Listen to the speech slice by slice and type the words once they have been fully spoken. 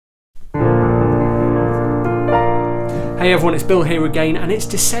Hey everyone, it's Bill here again, and it's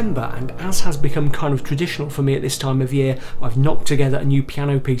December, and as has become kind of traditional for me at this time of year, I've knocked together a new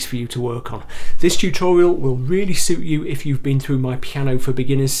piano piece for you to work on. This tutorial will really suit you if you've been through my Piano for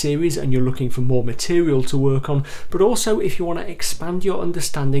Beginners series and you're looking for more material to work on, but also if you want to expand your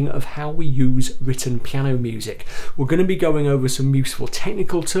understanding of how we use written piano music. We're going to be going over some useful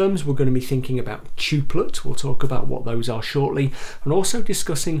technical terms. We're going to be thinking about tuplet, we'll talk about what those are shortly, and also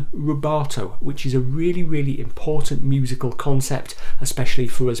discussing rubato, which is a really important musical concept, especially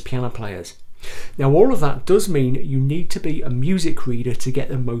for us piano players. Now all of that does mean you need to be a music reader to get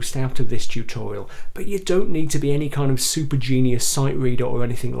the most out of this tutorial, but you don't need to be any kind of super genius sight reader or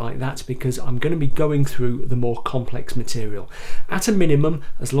anything like that, because I'm going to be going through the more complex material. At a minimum,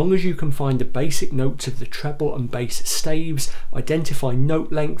 as long as you can find the basic notes of the treble and bass staves, identify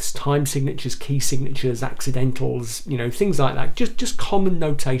note lengths, time signatures, key signatures, accidentals, you know, things like that, just common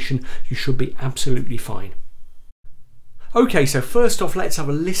notation, you should be absolutely fine. Okay, so first off, let's have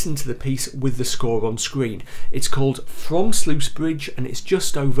a listen to the piece with the score on screen. It's called From Sluice Bridge and it's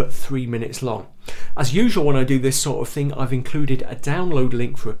just over 3 minutes long. As usual when I do this sort of thing, I've included a download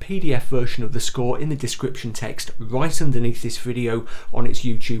link for a PDF version of the score in the description text right underneath this video on its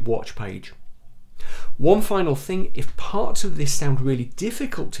YouTube watch page. One final thing, if parts of this sound really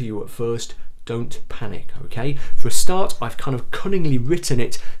difficult to you at first, don't panic, okay? For a start, I've kind of cunningly written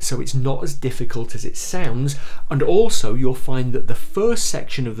it so it's not as difficult as it sounds, and also you'll find that the first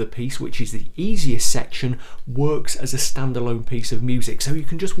section of the piece, which is the easiest section, works as a standalone piece of music, so you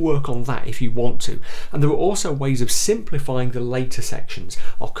can just work on that if you want to. And there are also ways of simplifying the later sections.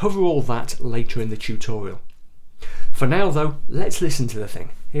 I'll cover all that later in the tutorial. For now though, let's listen to the thing.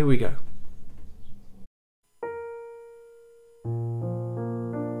 Here we go.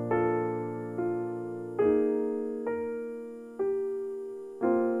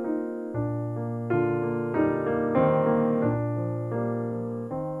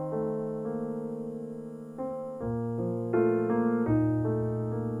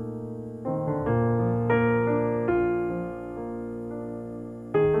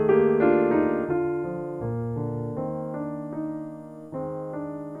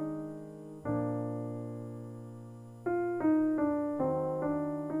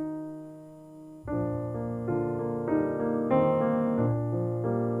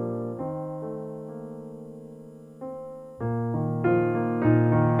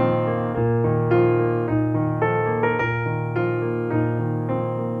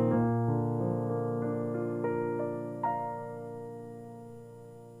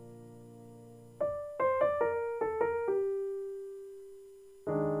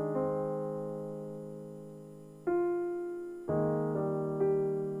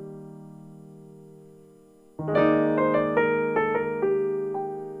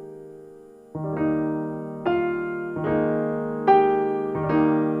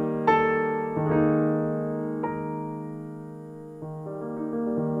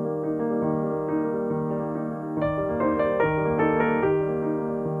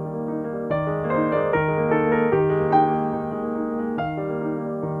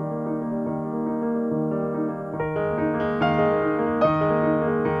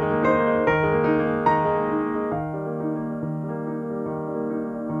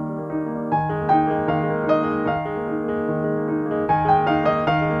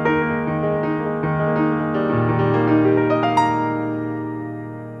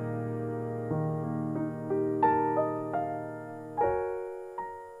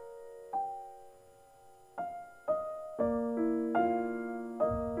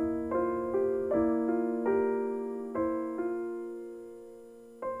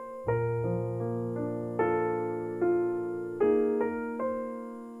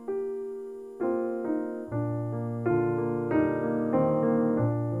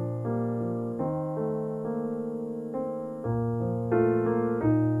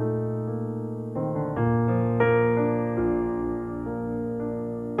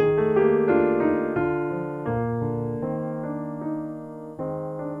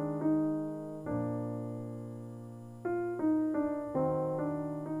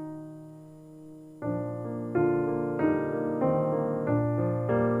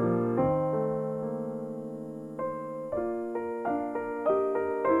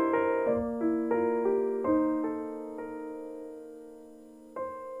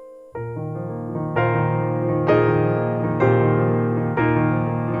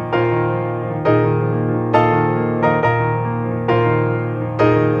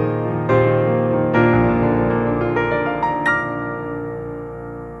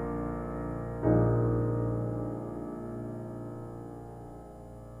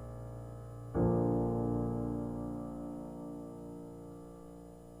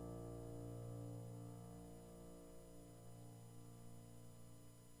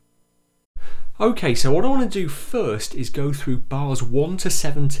 Okay, so what I want to do first is go through bars 1 to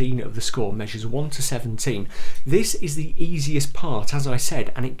 17 of the score, measures 1 to 17. This is the easiest part, as I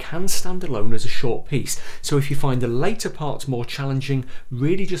said, and it can stand alone as a short piece. So if you find the later parts more challenging,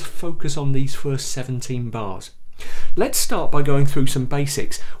 really just focus on these first 17 bars. Let's start by going through some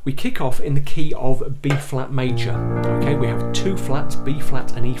basics. We kick off in the key of B flat major. Okay, we have two flats, B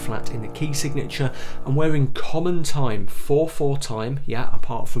flat and E flat in the key signature, and we're in common time, 4/4 time, yeah,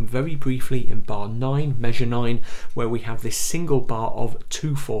 apart from very briefly in bar 9, measure 9, where we have this single bar of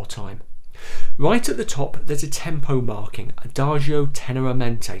 2/4 time. Right at the top there's a tempo marking, adagio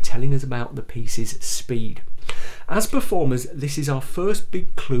tenoramente, telling us about the piece's speed. As performers, this is our first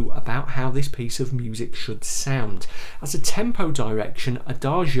big clue about how this piece of music should sound. As a tempo direction,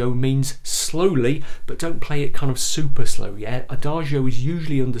 adagio means slowly, but don't play it kind of super slow, yeah? Adagio is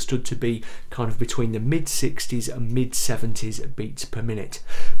usually understood to be kind of between the mid-60s and mid-70s beats per minute.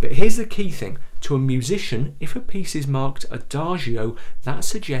 But here's the key thing. To a musician, if a piece is marked adagio, that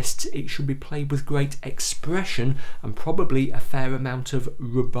suggests it should be played with great expression and probably a fair amount of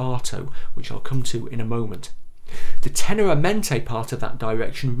rubato, which I'll come to in a moment. The tenoramente part of that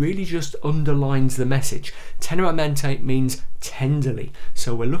direction really just underlines the message. Tenoramente means tenderly,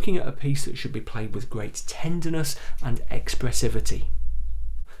 so we're looking at a piece that should be played with great tenderness and expressivity.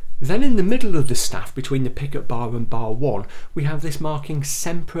 Then in the middle of the staff, between the pickup bar and bar 1, we have this marking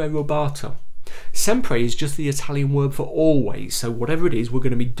sempre rubato. Sempre is just the Italian word for always, so whatever it is, we're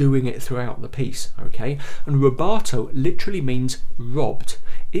going to be doing it throughout the piece, okay? And rubato literally means robbed.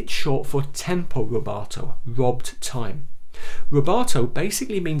 It's short for tempo rubato, robbed time. Rubato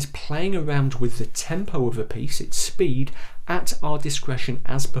basically means playing around with the tempo of a piece, its speed, at our discretion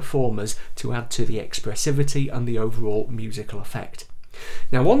as performers to add to the expressivity and the overall musical effect.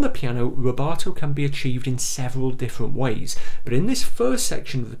 Now on the piano, rubato can be achieved in several different ways, but in this first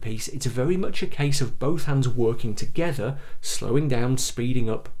section of the piece it's very much a case of both hands working together, slowing down, speeding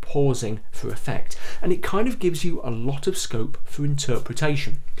up, pausing for effect, and it kind of gives you a lot of scope for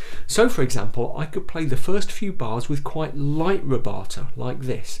interpretation. So for example, I could play the first few bars with quite light rubato, like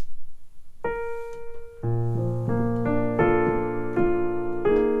this.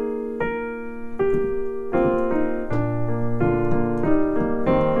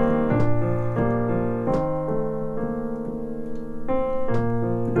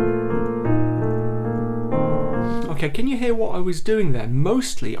 Okay, can you hear what I was doing there?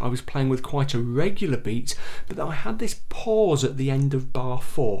 Mostly I was playing with quite a regular beat, but I had this pause at the end of bar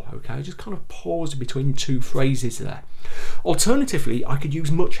 4, okay? I just kind of paused between two phrases there. Alternatively, I could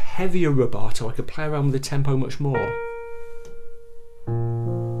use much heavier rubato. I could play around with the tempo much more.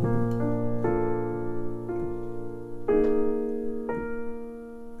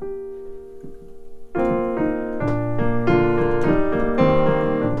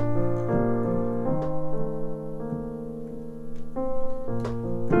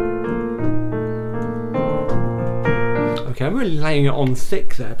 Okay, I'm really laying it on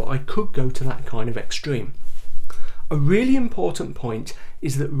thick there, but I could go to that kind of extreme. A really important point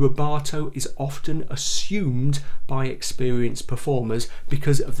is that rubato is often assumed by experienced performers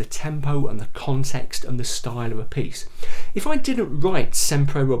because of the tempo and the context and the style of a piece. If I didn't write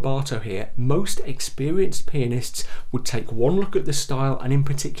sempre rubato here, most experienced pianists would take one look at the style and in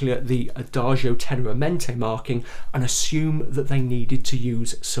particular the adagio tenoramente marking and assume that they needed to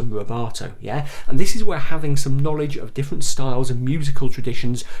use some rubato, yeah? And this is where having some knowledge of different styles and musical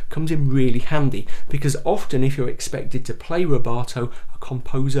traditions comes in really handy, because often if you're expected to play rubato, a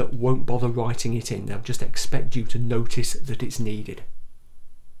composer won't bother writing it in. They'll just expect you to notice that it's needed.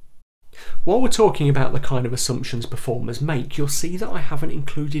 While we're talking about the kind of assumptions performers make, you'll see that I haven't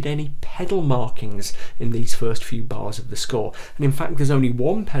included any pedal markings in these first few bars of the score, and in fact there's only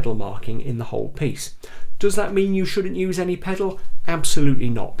one pedal marking in the whole piece. Does that mean you shouldn't use any pedal? Absolutely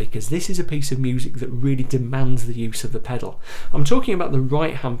not, because this is a piece of music that really demands the use of the pedal. I'm talking about the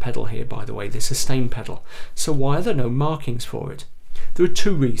right hand pedal here, by the way, the sustain pedal. So why are there no markings for it? There are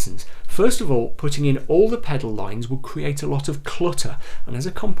two reasons. First of all, putting in all the pedal lines would create a lot of clutter, and as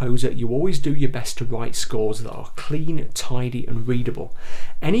a composer you always do your best to write scores that are clean, tidy and readable.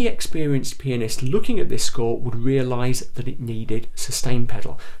 Any experienced pianist looking at this score would realise that it needed sustain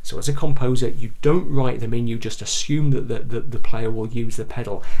pedal. So as a composer you don't write them in, you just assume that the player will use the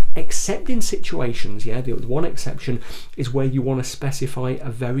pedal, except in situations, yeah, the one exception is where you want to specify a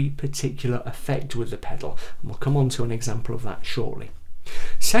very particular effect with the pedal, and we'll come on to an example of that shortly.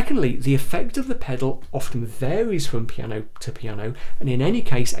 Secondly, the effect of the pedal often varies from piano to piano, and in any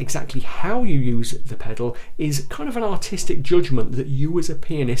case exactly how you use the pedal is kind of an artistic judgment that you as a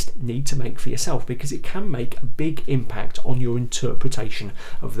pianist need to make for yourself, because it can make a big impact on your interpretation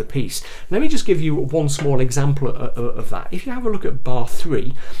of the piece. Let me just give you one small example of that. If you have a look at bar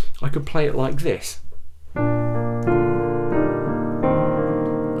 3, I could play it like this.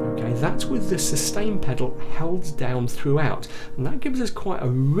 That's with the sustain pedal held down throughout, and that gives us quite a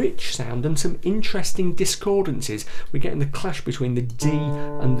rich sound and some interesting discordances. We're getting the clash between the D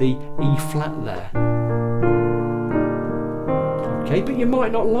and the E flat there. Okay, but you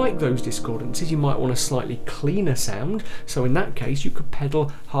might not like those discordances, you might want a slightly cleaner sound, so in that case you could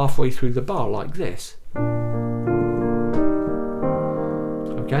pedal halfway through the bar like this.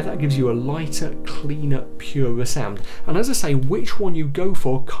 Okay, that gives you a lighter, cleaner, purer sound. And as I say, which one you go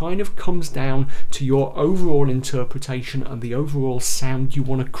for kind of comes down to your overall interpretation and the overall sound you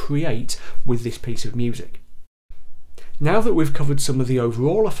want to create with this piece of music. Now that we've covered some of the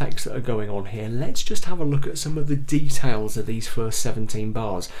overall effects that are going on here, let's just have a look at some of the details of these first 17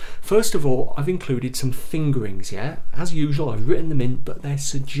 bars. First of all, I've included some fingerings, yeah? As usual, I've written them in, but they're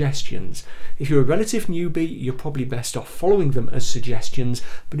suggestions. If you're a relative newbie, you're probably best off following them as suggestions,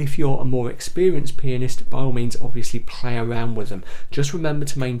 but if you're a more experienced pianist, by all means, obviously play around with them. Just remember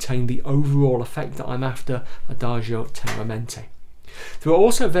to maintain the overall effect that I'm after, adagio tenuamente. There are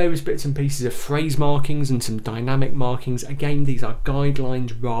also various bits and pieces of phrase markings and some dynamic markings. Again, these are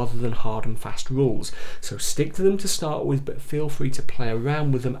guidelines rather than hard and fast rules, so stick to them to start with, but feel free to play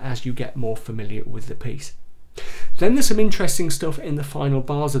around with them as you get more familiar with the piece. Then there's some interesting stuff in the final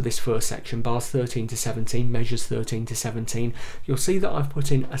bars of this first section, bars 13 to 17, measures 13 to 17. You'll see that I've put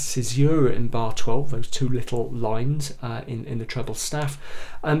in a caesura in bar 12, those two little lines in the treble staff,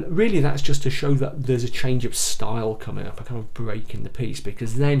 and really that's just to show that there's a change of style coming up, a kind of break in the piece,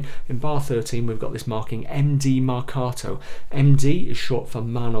 because then in bar 13 we've got this marking MD marcato. MD is short for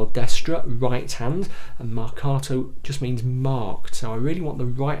mano destra, right hand, and marcato just means marked, so I really want the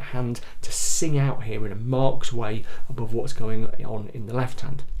right hand to sing out here in a marked way above what's going on in the left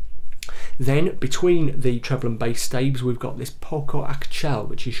hand. Then between the treble and bass staves we've got this poco accel,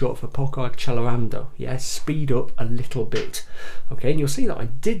 which is short for poco accelerando, yes, speed up a little bit. Okay, and you'll see that I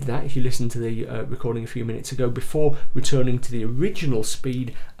did that if you listen to the recording a few minutes ago before returning to the original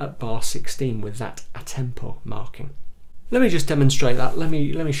speed at bar 16 with that a tempo marking. Let me just demonstrate that. Let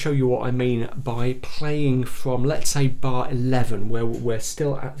me show you what I mean by playing from, let's say, bar 11, where we're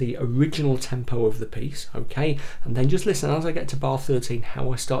still at the original tempo of the piece, okay? And then just listen as I get to bar 13,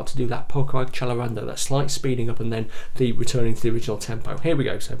 how I start to do that poco accelerando, that slight speeding up and then the returning to the original tempo. Here we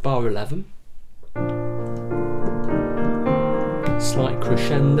go, so bar 11. Slight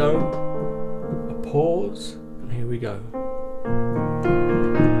crescendo, a pause, and here we go.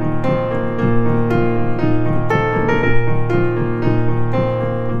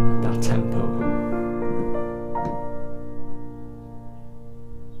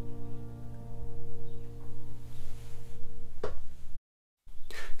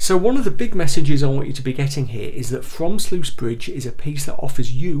 So one of the big messages I want you to be getting here is that From Sluice Bridge is a piece that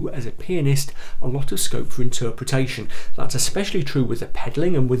offers you as a pianist a lot of scope for interpretation. That's especially true with the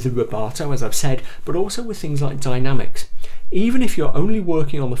pedalling and with the rubato, as I've said, but also with things like dynamics. Even if you're only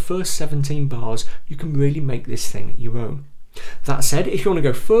working on the first 17 bars, you can really make this thing your own. That said, if you want to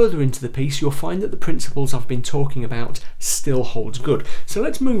go further into the piece, you'll find that the principles I've been talking about still holds good. So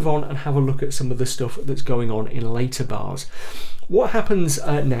let's move on and have a look at some of the stuff that's going on in later bars. What happens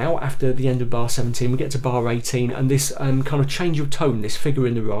now after the end of bar 17, we get to bar 18 and this kind of change of tone, this figure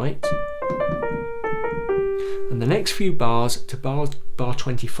in the right. And the next few bars to bar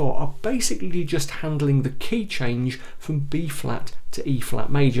 24 are basically just handling the key change from B flat to E flat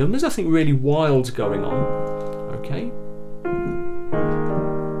major. And there's nothing really wild going on, okay?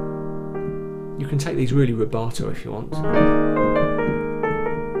 You can take these really rubato if you want.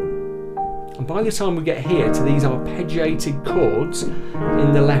 And by the time we get here to these arpeggiated chords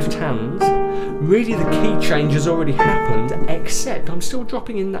in the left hand, really the key change has already happened, except I'm still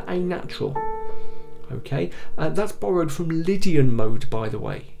dropping in the A natural. Okay, that's borrowed from Lydian mode, by the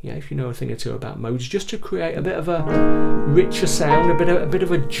way. Yeah, if you know a thing or two about modes, just to create a bit of a richer sound, a bit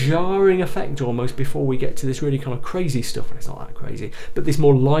of a jarring effect almost before we get to this really kind of crazy stuff. And it's not that crazy, but this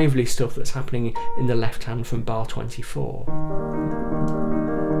more lively stuff that's happening in the left hand from bar 24.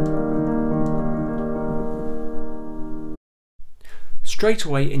 Straight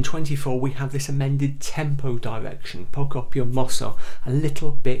away in 24 we have this amended tempo direction, poco più mosso, a little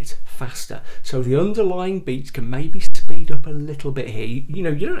bit faster. So the underlying beats can maybe speed up a little bit here. You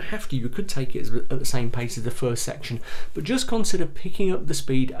know, you don't have to, you could take it at the same pace as the first section, but just consider picking up the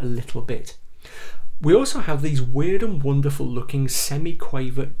speed a little bit. We also have these weird and wonderful looking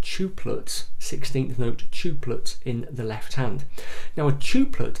semi-quaver tuplets, 16th note tuplets in the left hand. Now a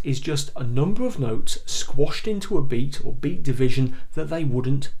tuplet is just a number of notes squashed into a beat or beat division that they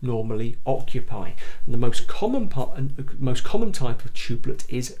wouldn't normally occupy. And the most common type of tuplet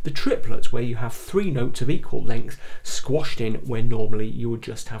is the triplet, where you have 3 notes of equal length squashed in where normally you would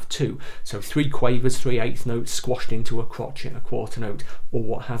just have 2. So 3 quavers, 3 eighth notes squashed into a crotchet, a quarter note, or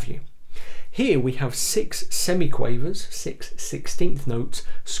what have you. Here we have 6 semiquavers, 6 16th notes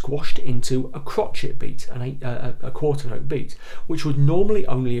squashed into a crotchet beat, a quarter note beat, which would normally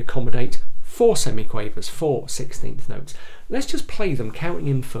only accommodate 4 semiquavers, 4 16th notes. Let's just play them, counting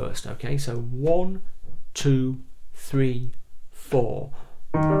in first, okay? So 1, 2, 3, 4.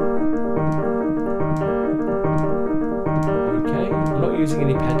 Okay, I'm not using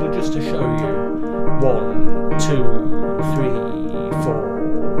any pedal, just to show you. 1, 2, 3, 4,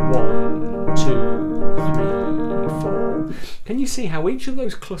 1, 2, 3, 4. Can you see how each of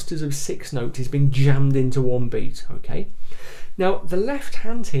those clusters of 6 notes is being jammed into one beat? Okay. Now the left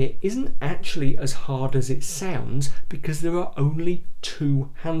hand here isn't actually as hard as it sounds because there are only 2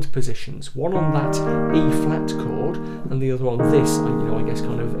 hand positions, one on that E flat chord and the other on this, I guess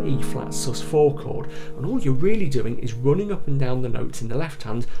kind of E flat sus4 chord, and all you're really doing is running up and down the notes in the left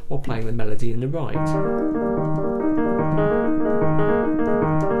hand while playing the melody in the right.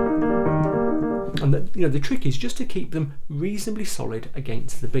 And the trick is just to keep them reasonably solid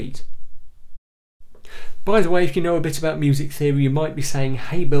against the beat. By the way, if you know a bit about music theory, you might be saying,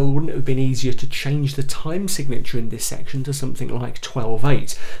 hey Bill, wouldn't it have been easier to change the time signature in this section to something like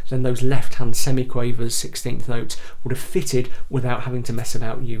 12/8? Then those left-hand semiquavers, 16th notes, would have fitted without having to mess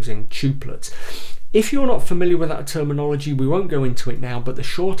about using tuplets. If you're not familiar with that terminology, we won't go into it now, but the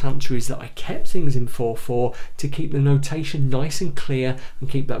short answer is that I kept things in 4/4 to keep the notation nice and clear and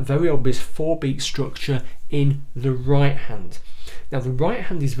keep that very obvious 4-beat structure in the right hand. Now the right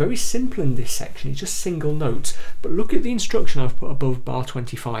hand is very simple in this section, it's just single notes, but look at the instruction I've put above bar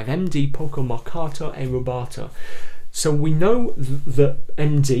 25, MD poco marcato e rubato. So we know that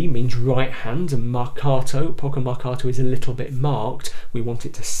MD means right hand and marcato, poco marcato, is a little bit marked. We want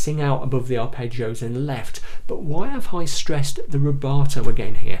it to sing out above the arpeggios in the left. But why have I stressed the rubato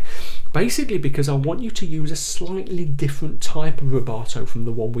again here? Basically because I want you to use a slightly different type of rubato from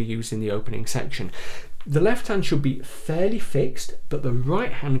the one we used in the opening section. The left hand should be fairly fixed, but the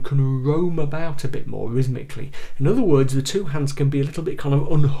right hand can roam about a bit more rhythmically. In other words, the 2 hands can be a little bit kind of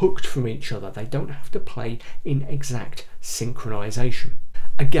unhooked from each other. They don't have to play in exact synchronization.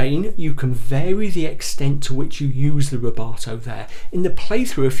 Again, you can vary the extent to which you use the rubato there. In the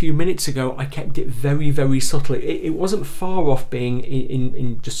playthrough a few minutes ago, I kept it very, very subtle. It wasn't far off being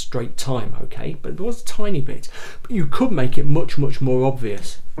in just straight time, okay? But it was a tiny bit. But you could make it much, much more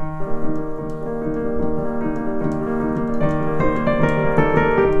obvious.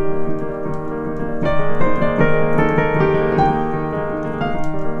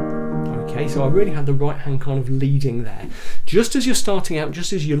 So I really had the right hand kind of leading there. Just as you're starting out,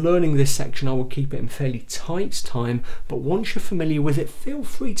 just as you're learning this section, I will keep it in fairly tight time, but once you're familiar with it, feel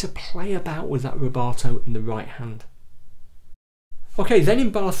free to play about with that rubato in the right hand. Okay, then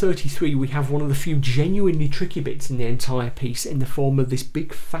in bar 33 we have one of the few genuinely tricky bits in the entire piece in the form of this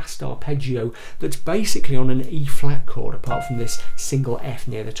big fast arpeggio that's basically on an E flat chord apart from this single F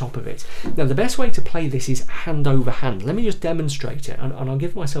near the top of it. Now the best way to play this is hand over hand. Let me just demonstrate it and I'll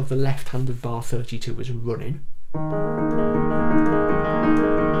give myself the left hand of bar 32 as a run-in.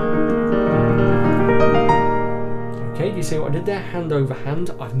 Okay, do you see what I did there? Hand over hand.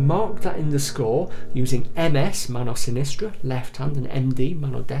 I've marked that in the score using MS, mano sinistra, left hand, and MD,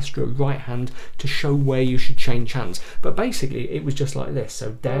 mano destra, right hand, to show where you should change hands. But basically it was just like this.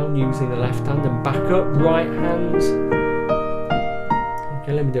 So down using the left hand and back up, right hand.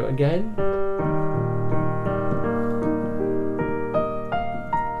 Okay, let me do it again.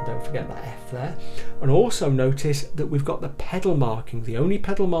 Don't forget that F there. And also notice that we've got the pedal marking, the only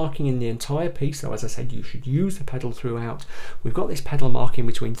pedal marking in the entire piece, though as I said you should use the pedal throughout. We've got this pedal marking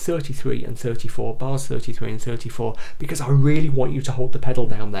between 33 and 34, bars 33 and 34, because I really want you to hold the pedal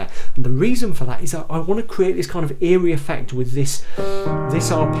down there. And the reason for that is that I want to create this kind of eerie effect with this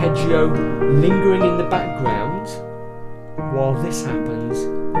arpeggio lingering in the background while this happens,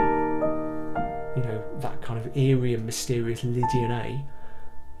 you know, that kind of eerie and mysterious Lydian A.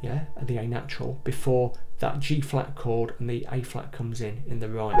 yeah, and the A natural, before that G flat chord and the A flat comes in the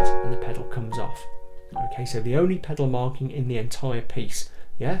right, and the pedal comes off. Okay, so the only pedal marking in the entire piece,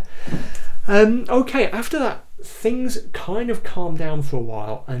 yeah. Okay, after that, things kind of calm down for a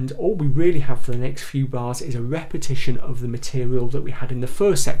while, and all we really have for the next few bars is a repetition of the material that we had in the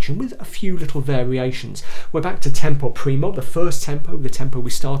first section with a few little variations. We're back to tempo primo, the first tempo, the tempo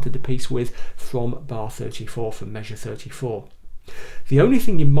we started the piece with from bar 34, from measure 34. The only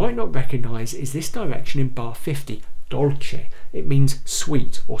thing you might not recognise is this direction in bar 50, dolce. It means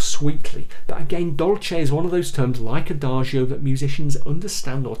sweet or sweetly, but again, dolce is one of those terms like adagio that musicians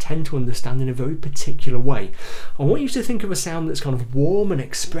understand or tend to understand in a very particular way. I want you to think of a sound that's kind of warm and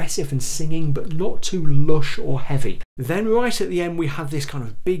expressive and singing, but not too lush or heavy. Then right at the end we have this kind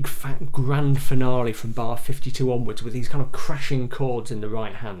of big fat grand finale from bar 52 onwards with these kind of crashing chords in the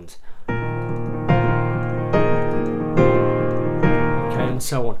right hand. Okay, and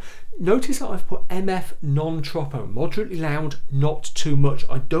so on. Notice that I've put MF non-troppo, moderately loud, not too much.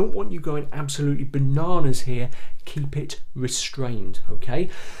 I don't want you going absolutely bananas here. Keep it restrained, okay?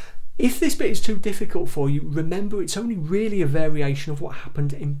 If this bit is too difficult for you, remember it's only really a variation of what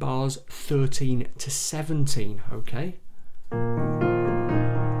happened in bars 13 to 17, okay?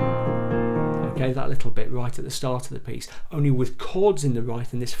 Okay, that little bit right at the start of the piece, only with chords in the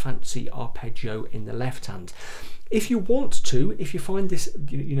right and this fancy arpeggio in the left hand. If you want to, if you find this,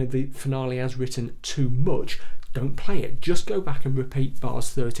 you know, the finale as written too much, don't play it. Just go back and repeat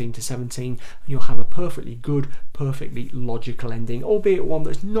bars 13 to 17 and you'll have a perfectly good, perfectly logical ending, albeit one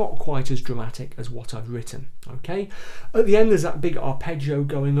that's not quite as dramatic as what I've written, okay? At the end there's that big arpeggio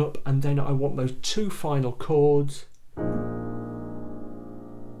going up, and then I want those two final chords to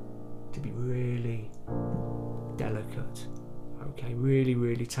be really delicate. Okay,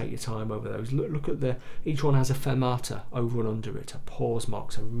 really take your time over those. Look at each one has a fermata over and under it, a pause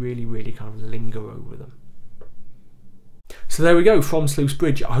mark, so really kind of linger over them. So there we go, from Sluice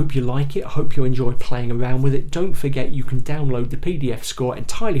Bridge. I hope you like it. I hope you enjoy playing around with it. Don't forget you can download the PDF score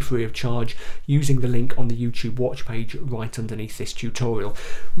entirely free of charge using the link on the YouTube watch page right underneath this tutorial.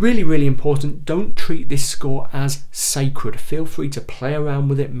 Really important, don't treat this score as sacred. Feel free to play around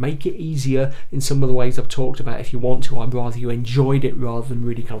with it, make it easier in some of the ways I've talked about if you want to. I'd rather you enjoyed it rather than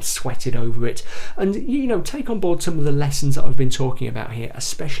really kind of sweated over it. And, you know, take on board some of the lessons that I've been talking about here,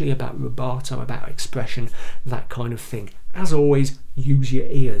 especially about rubato, about expression, that kind of thing. As always, use your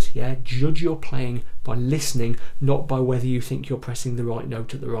ears, yeah? Judge your playing by listening, not by whether you think you're pressing the right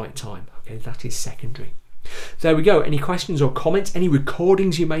note at the right time. Okay, that is secondary. There we go. Any questions or comments, any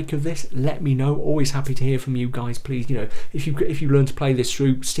recordings you make of this, let me know. Always happy to hear from you guys. Please, you know, if you learn to play this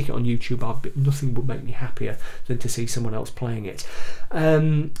through, stick it on YouTube. Nothing would make me happier than to see someone else playing it.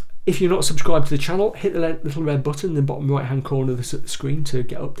 If you're not subscribed to the channel, hit the little red button in the bottom right hand corner of the screen to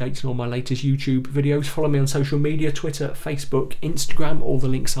get updates on all my latest YouTube videos. Follow me on social media, Twitter, Facebook, Instagram, all the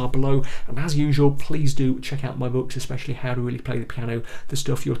links are below. And as usual, please do check out my books, especially How to Really Play the Piano, the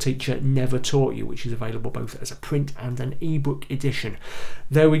stuff your teacher never taught you, which is available both as a print and an ebook edition.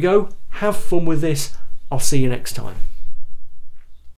 There we go, have fun with this, I'll see you next time.